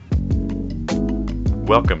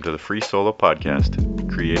Welcome to the Free Solo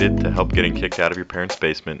Podcast, created to help getting kicked out of your parents'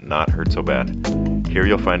 basement not hurt so bad. Here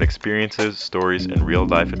you'll find experiences, stories, and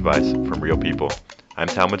real-life advice from real people. I'm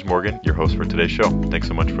Talmadge Morgan, your host for today's show. Thanks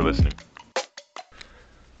so much for listening.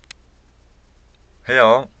 Hey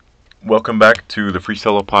all, welcome back to the Free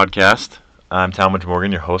Solo Podcast. I'm Talmadge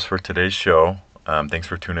Morgan, your host for today's show. Thanks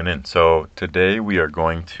for tuning in. So today we are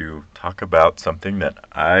going to talk about something that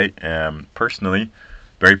I am personally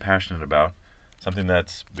very passionate about, something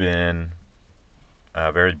that's been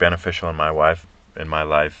very beneficial in my life,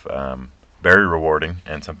 very rewarding,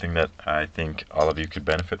 and something that I think all of you could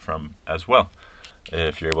benefit from as well,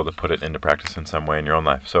 if you're able to put it into practice in some way in your own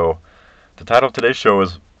life. So the title of today's show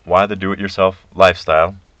is Why the Do-It-Yourself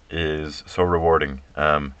Lifestyle is So Rewarding.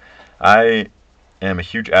 I am a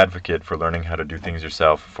huge advocate for learning how to do things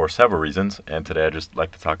yourself for several reasons, and today I'd just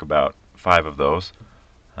like to talk about 5 of those.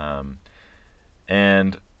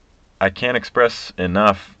 And I can't express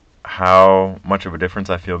enough how much of a difference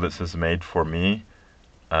I feel this has made for me,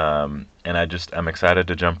 and I'm excited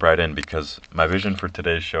to jump right in, because my vision for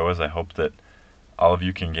today's show is I hope that all of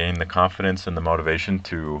you can gain the confidence and the motivation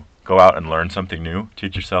to go out and learn something new,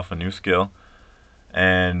 teach yourself a new skill,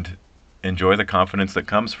 and enjoy the confidence that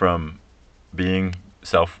comes from being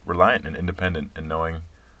self-reliant and independent and knowing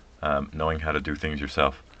how to do things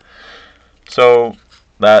yourself. So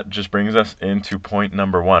that just brings us into point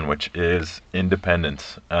number 1, which is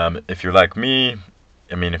independence. If you're like me,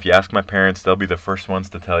 if you ask my parents, they'll be the first ones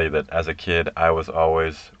to tell you that as a kid, I was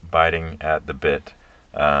always biting at the bit.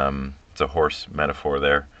 It's a horse metaphor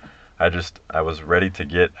there. I was ready to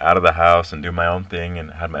get out of the house and do my own thing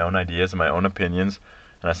and had my own ideas and my own opinions.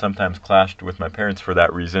 And I sometimes clashed with my parents for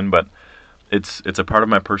that reason, but it's a part of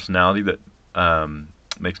my personality that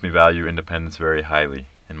makes me value independence very highly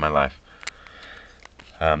in my life.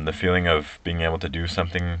 The feeling of being able to do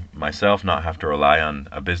something myself, not have to rely on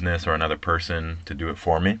a business or another person to do it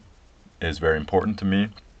for me, is very important to me.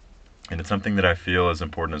 And it's something that I feel is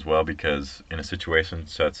important as well, because in a situation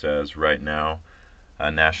such as right now,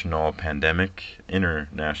 a national pandemic,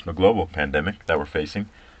 international global pandemic that we're facing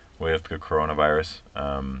with the coronavirus,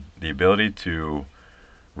 the ability to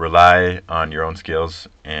rely on your own skills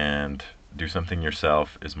and do something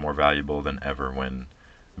yourself is more valuable than ever, when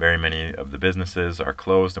very many of the businesses are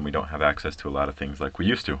closed and we don't have access to a lot of things like we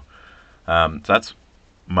used to. So that's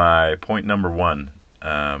my point number 1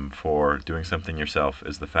 for doing something yourself,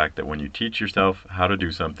 is the fact that when you teach yourself how to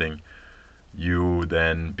do something, you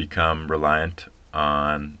then become reliant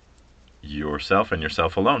on yourself and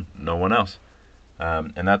yourself alone, no one else.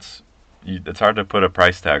 And it's hard to put a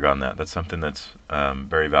price tag on that. That's something that's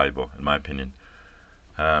very valuable, in my opinion.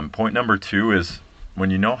 Point number 2 is, when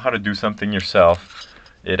you know how to do something yourself,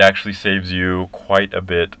 it actually saves you quite a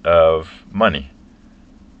bit of money.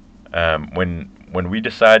 When we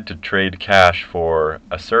decide to trade cash for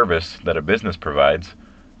a service that a business provides,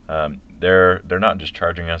 they're not just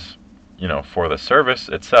charging us, for the service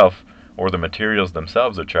itself or the materials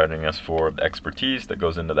themselves. They're charging us for the expertise that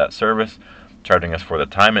goes into that service, charging us for the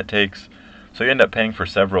time it takes. So you end up paying for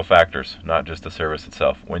several factors, not just the service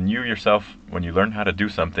itself. When you learn how to do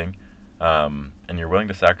something, and you're willing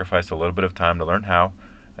to sacrifice a little bit of time to learn how,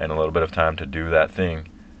 and a little bit of time to do that thing,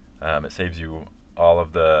 it saves you all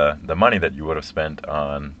of the money that you would have spent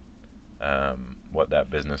on what that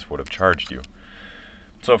business would have charged you.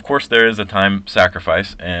 So of course there is a time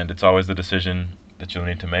sacrifice, and it's always the decision that you'll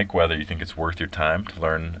need to make whether you think it's worth your time to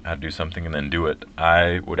learn how to do something and then do it.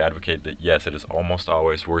 I would advocate that yes, it is almost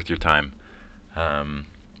always worth your time.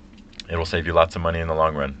 It will save you lots of money in the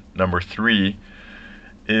long run. Number 3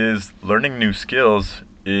 is learning new skills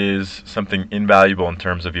is something invaluable in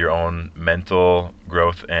terms of your own mental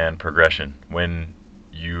growth and progression. When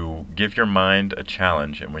you give your mind a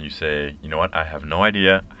challenge, and when you say, you know what, I have no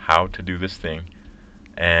idea how to do this thing,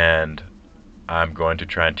 and I'm going to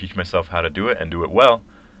try and teach myself how to do it and do it well,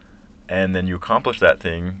 and then you accomplish that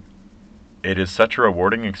thing, it is such a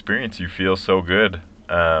rewarding experience. You feel so good,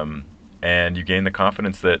 and you gain the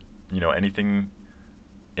confidence that, anything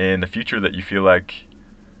in the future that you feel like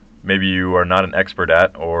maybe you are not an expert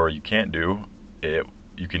at or you can't do it,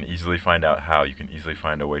 you can easily find out how. You can easily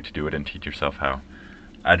find a way to do it and teach yourself how.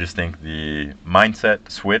 I just think the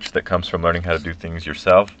mindset switch that comes from learning how to do things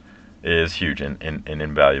yourself is huge and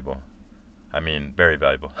invaluable. Very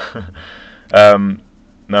valuable.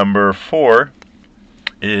 Number 4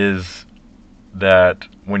 is that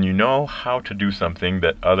when you know how to do something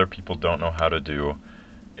that other people don't know how to do,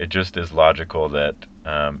 it just is logical that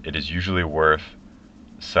it is usually worth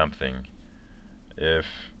something. If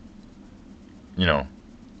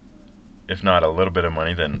not a little bit of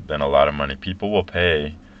money, then a lot of money. People will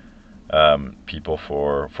pay people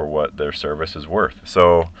for what their service is worth.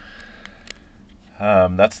 So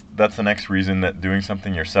that's the next reason that doing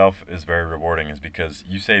something yourself is very rewarding, is because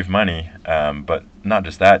you save money, but not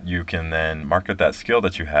just that, you can then market that skill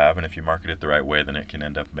that you have, and if you market it the right way, then it can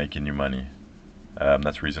end up making you money.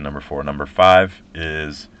 That's reason number 4. Number 5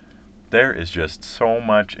 is there is just so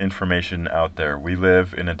much information out there. We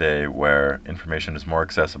live in a day where information is more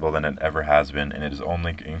accessible than it ever has been, and it is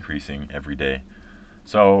only increasing every day.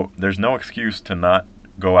 So there's no excuse to not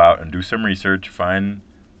go out and do some research, find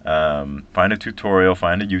a tutorial,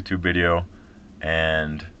 find a YouTube video,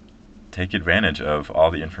 and take advantage of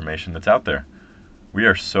all the information that's out there. We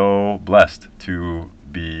are so blessed to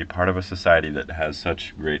be part of a society that has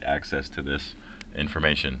such great access to this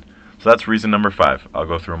information. So that's reason number 5. I'll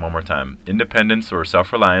go through them one more time. Independence or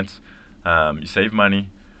self-reliance. You save money,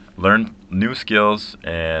 learn new skills,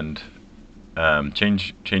 and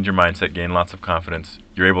change your mindset, gain lots of confidence.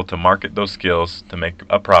 You're able to market those skills to make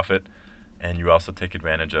a profit, and you also take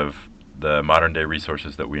advantage of the modern day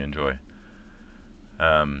resources that we enjoy.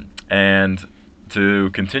 And to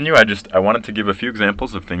continue, I wanted to give a few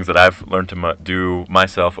examples of things that I've learned to do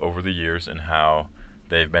myself over the years and how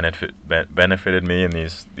they've benefited me in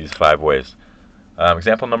these 5 ways.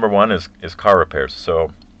 Example number 1 is car repairs.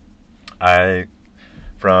 So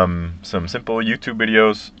from some simple YouTube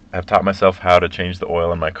videos, I've taught myself how to change the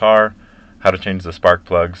oil in my car, how to change the spark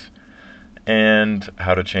plugs, and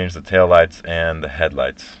how to change the tail lights and the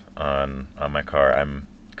headlights on my car. I'm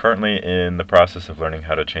currently in the process of learning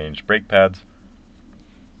how to change brake pads.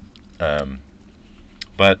 I'm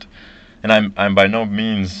by no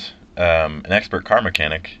means an expert car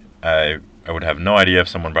mechanic. I would have no idea if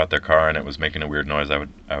someone brought their car and it was making a weird noise.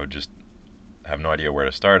 I would just have no idea where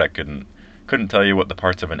to start. I couldn't tell you what the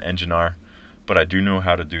parts of an engine are, but I do know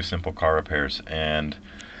how to do simple car repairs. And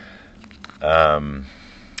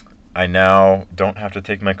I now don't have to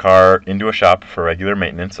take my car into a shop for regular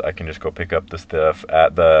maintenance. I can just go pick up the stuff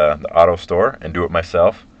at the auto store and do it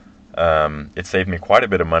myself. It saved me quite a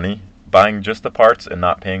bit of money. Buying just the parts and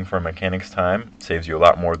not paying for a mechanic's time saves you a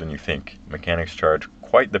lot more than you think. Mechanics charge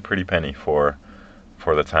quite the pretty penny for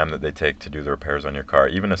the time that they take to do the repairs on your car.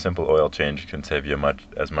 Even a simple oil change can save you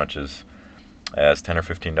as much as $10 or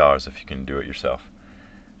 $15 if you can do it yourself.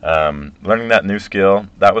 Learning that new skill,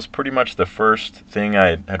 that was pretty much the first thing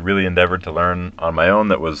I had really endeavored to learn on my own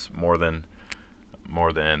that was more than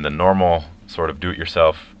the normal sort of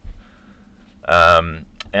do-it-yourself.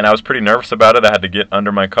 And I was pretty nervous about it. I had to get under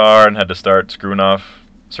my car and had to start screwing off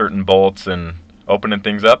certain bolts and opening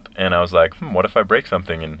things up. And I was like, what if I break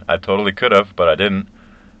something? And I totally could have, but I didn't.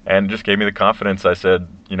 And it just gave me the confidence. I said,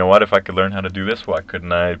 you know what, if I could learn how to do this, why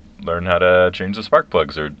couldn't I learn how to change the spark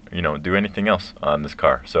plugs or, do anything else on this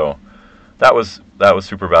car? So that was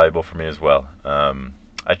super valuable for me as well.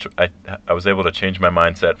 I was able to change my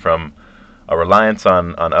mindset from a reliance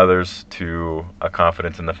on others to a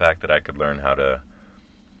confidence in the fact that I could learn how to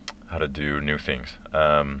do new things.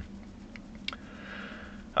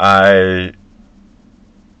 I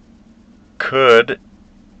could,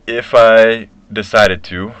 if I decided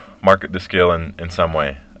to, market the skill in some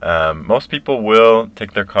way. Most people will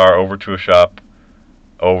take their car over to a shop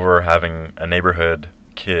over having a neighborhood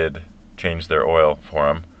kid change their oil for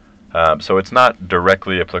them. So it's not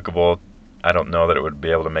directly applicable. I don't know that it would be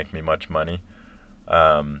able to make me much money.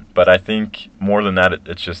 But I think more than that,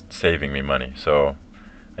 it's just saving me money. So,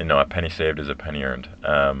 a penny saved is a penny earned.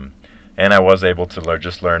 And I was able to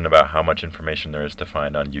just learn about how much information there is to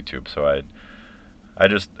find on YouTube. So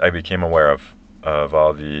I became aware of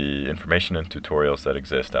all the information and tutorials that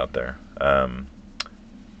exist out there.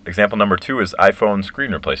 Example number 2 is iPhone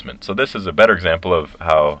screen replacement. So this is a better example of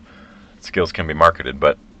how skills can be marketed,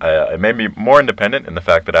 but it made me more independent in the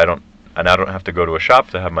fact that I now don't have to go to a shop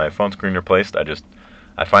to have my phone screen replaced.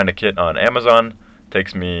 I find a kit on Amazon,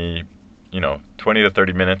 takes me 20 to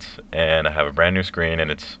 30 minutes, and I have a brand new screen, and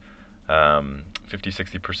it's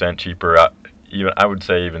 50-60% cheaper. I would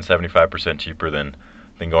say even 75% cheaper than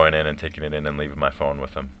going in and taking it in and leaving my phone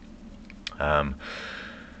with them.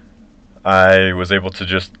 I was able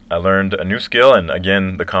to I learned a new skill, and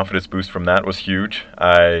again, the confidence boost from that was huge.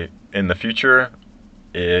 In the future,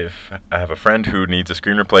 if I have a friend who needs a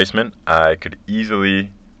screen replacement, I could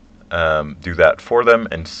easily do that for them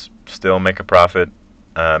and still make a profit,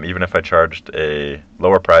 even if I charged a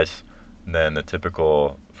lower price than the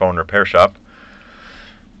typical phone repair shop,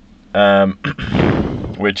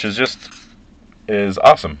 which is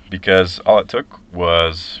awesome, because all it took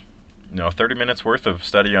was 30 minutes worth of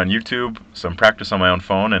study on YouTube, some practice on my own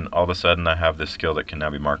phone, and all of a sudden I have this skill that can now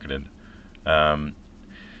be marketed.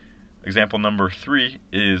 Example number 3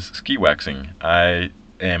 is ski waxing. I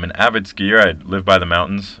am an avid skier. I live by the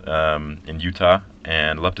mountains in Utah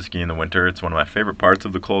and love to ski in the winter. It's one of my favorite parts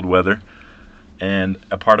of the cold weather. And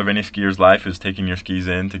a part of any skier's life is taking your skis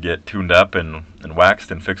in to get tuned up and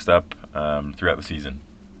waxed and fixed up throughout the season.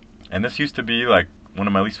 And this used to be like one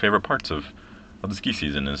of my least favorite parts of the ski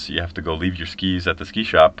season is you have to go leave your skis at the ski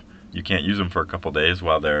shop. You can't use them for a couple days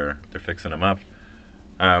while they're fixing them up.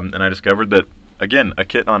 And I discovered that, again, a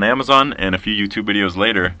kit on Amazon and a few YouTube videos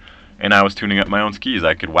later, and I was tuning up my own skis.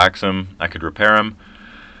 I could wax them, I could repair them.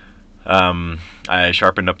 I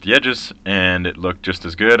sharpened up the edges, and it looked just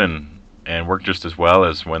as good and worked just as well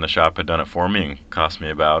as when the shop had done it for me and cost me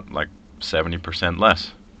about like 70%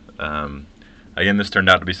 less. Again, this turned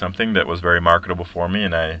out to be something that was very marketable for me,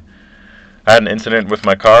 and I had an incident with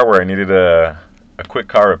my car where I needed a quick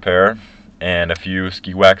car repair, and a few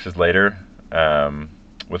ski waxes later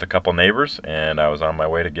with a couple neighbors, and I was on my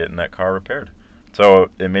way to getting that car repaired. So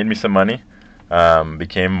it made me some money,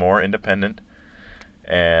 became more independent,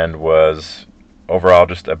 and was overall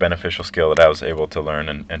just a beneficial skill that I was able to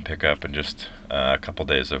learn and pick up in just a couple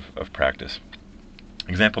days of practice.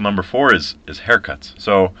 Example number 4 is haircuts.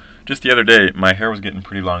 So just the other day, my hair was getting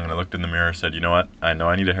pretty long, and I looked in the mirror and said, you know what, I know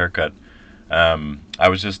I need a haircut. I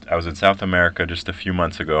was in South America just a few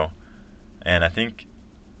months ago, and I think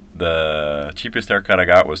the cheapest haircut I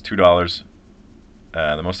got was $2.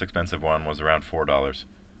 The most expensive one was around $4.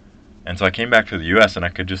 And so I came back to the U.S. and I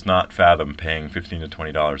could just not fathom paying $15 to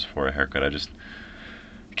 $20 for a haircut. I just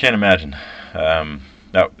can't imagine.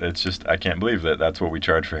 No, it's just, I can't believe that that's what we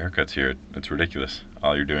charge for haircuts here. It's ridiculous.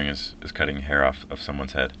 All you're doing is cutting hair off of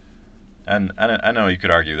someone's head. And I know you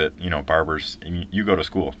could argue that, you know, barbers, you go to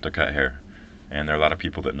school to cut hair. And there are a lot of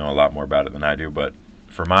people that know a lot more about it than I do. But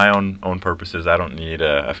for my own purposes, I don't need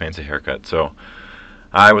a fancy haircut. So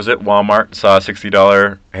I was at Walmart, saw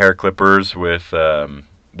 $60 hair clippers with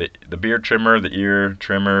the beard trimmer, the ear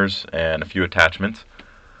trimmers, and a few attachments.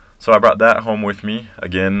 So I brought that home with me.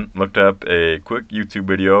 Again, looked up a quick YouTube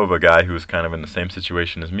video of a guy who was kind of in the same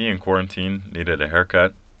situation as me in quarantine, needed a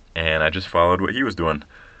haircut, and I just followed what he was doing.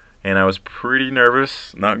 And I was pretty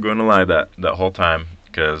nervous, not going to lie, that whole time,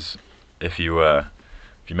 because if you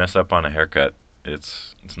mess up on a haircut,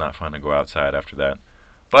 it's not fun to go outside after that.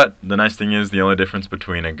 But the nice thing is, the only difference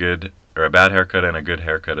between a good or a bad haircut and a good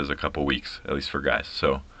haircut is a couple weeks, at least for guys.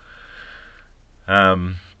 So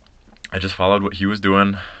I just followed what he was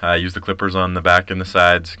doing. I used the clippers on the back and the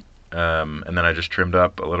sides, and then I just trimmed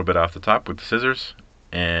up a little bit off the top with the scissors,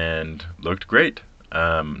 and looked great.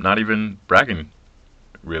 Not even bragging,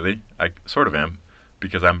 really. I sort of am,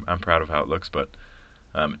 because I'm proud of how it looks, but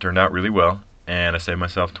it turned out really well, and I saved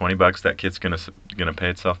myself $20. That kit's gonna pay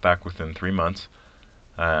itself back within 3 months.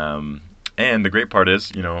 And the great part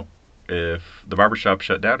is, you know, if the barbershop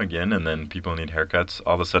shut down again and then people need haircuts,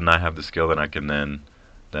 all of a sudden I have the skill that I can then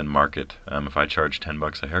market. If I charge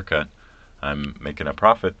 $10 a haircut, I'm making a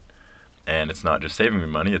profit, and it's not just saving me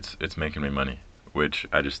money, it's making me money, which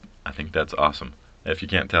I think that's awesome. If you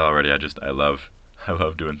can't tell already, I love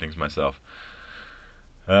doing things myself.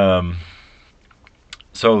 So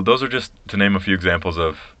those are just to name a few examples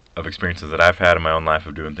of experiences that I've had in my own life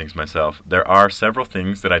of doing things myself. There are several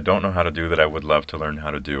things that I don't know how to do that I would love to learn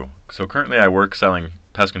how to do. So currently I work selling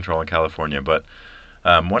pest control in California, but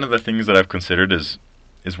one of the things that I've considered is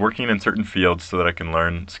working in certain fields so that I can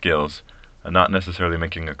learn skills, and not necessarily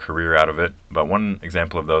making a career out of it. But one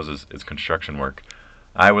example of those is construction work.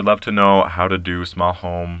 I would love to know how to do small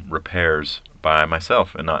home repairs by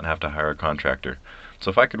myself and not have to hire a contractor.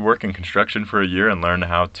 So if I could work in construction for a year and learn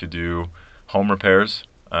how to do home repairs,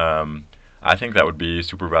 I think that would be a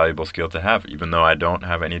super valuable skill to have. Even though I don't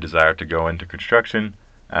have any desire to go into construction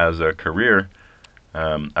as a career,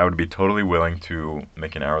 I would be totally willing to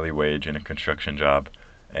make an hourly wage in a construction job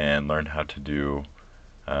and learn how to do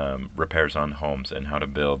repairs on homes and how to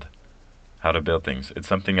build things. It's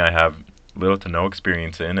something I have little to no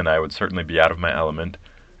experience in, and I would certainly be out of my element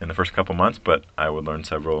in the first couple months, but I would learn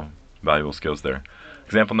several valuable skills there.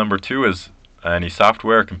 Example number 2 is any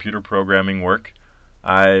software, computer programming work.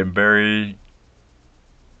 I'm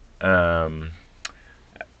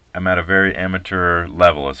at a very amateur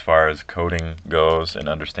level as far as coding goes and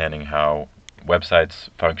understanding how websites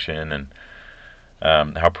function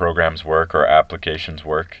and how programs work or applications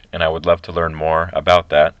work, and I would love to learn more about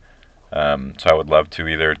that. So I would love to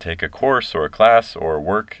either take a course or a class or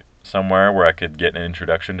work somewhere where I could get an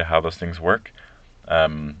introduction to how those things work,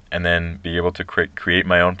 and then be able to create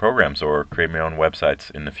my own programs or create my own websites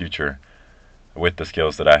in the future with the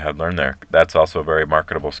skills that I had learned there. That's also a very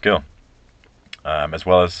marketable skill, as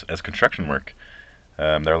well as construction work.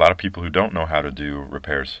 There are a lot of people who don't know how to do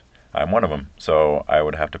repairs, I'm one of them. So I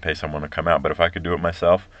would have to pay someone to come out. But if I could do it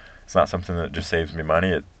myself, it's not something that just saves me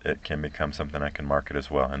money. It can become something I can market as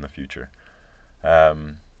well in the future.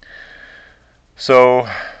 Um, so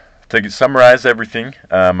to summarize everything,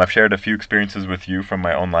 I've shared a few experiences with you from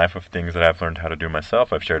my own life of things that I've learned how to do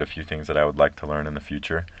myself. I've shared a few things that I would like to learn in the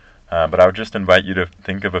future. But I would just invite you to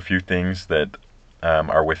think of a few things that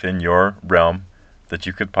are within your realm that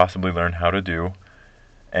you could possibly learn how to do,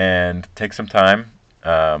 and take some time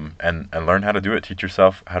and learn how to do it. Teach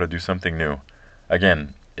yourself how to do something new.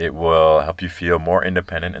 Again, it will help you feel more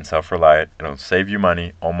independent and self-reliant. It'll save you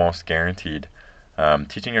money, almost guaranteed.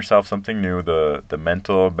 Teaching yourself something new, the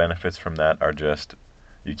mental benefits from that are just,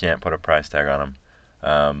 you can't put a price tag on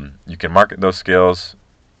them. You can market those skills.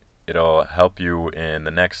 It'll help you in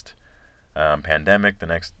the next pandemic, the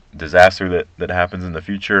next disaster that happens in the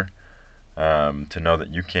future, to know that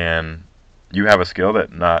you have a skill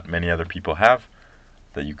that not many other people have,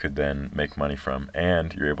 that you could then make money from,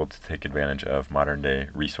 and you're able to take advantage of modern day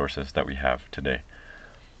resources that we have today.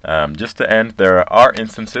 Just to end, there are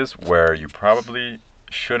instances where you probably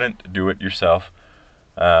shouldn't do it yourself.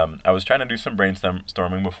 I was trying to do some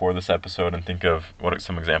brainstorming before this episode and think of what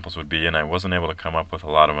some examples would be, and I wasn't able to come up with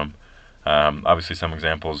a lot of them. Obviously, some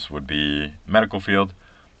examples would be medical field.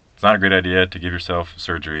 It's not a great idea to give yourself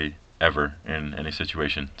surgery ever in any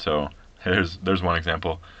situation. So there's one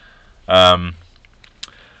example. And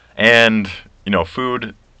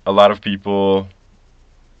food. A lot of people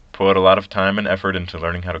put a lot of time and effort into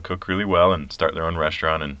learning how to cook really well and start their own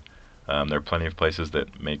restaurant, and there are plenty of places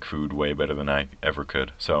that make food way better than I ever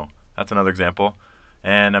could. So that's another example,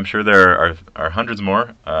 and I'm sure there are hundreds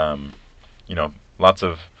more. Lots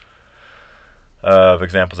of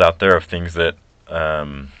examples out there of things that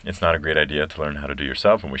it's not a great idea to learn how to do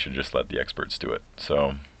yourself, and we should just let the experts do it.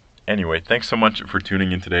 So anyway, thanks so much for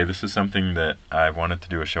tuning in today. This is something that I've wanted to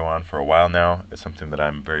do a show on for a while now. It's something that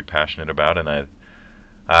I'm very passionate about, and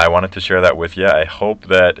I wanted to share that with you. I hope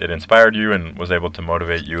that it inspired you and was able to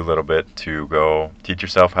motivate you a little bit to go teach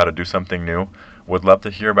yourself how to do something new. Would love to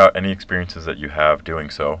hear about any experiences that you have doing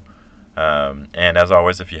so. And as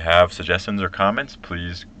always, if you have suggestions or comments,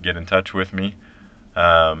 please get in touch with me.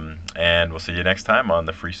 And we'll see you next time on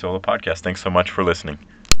the Free Solo Podcast. Thanks so much for listening.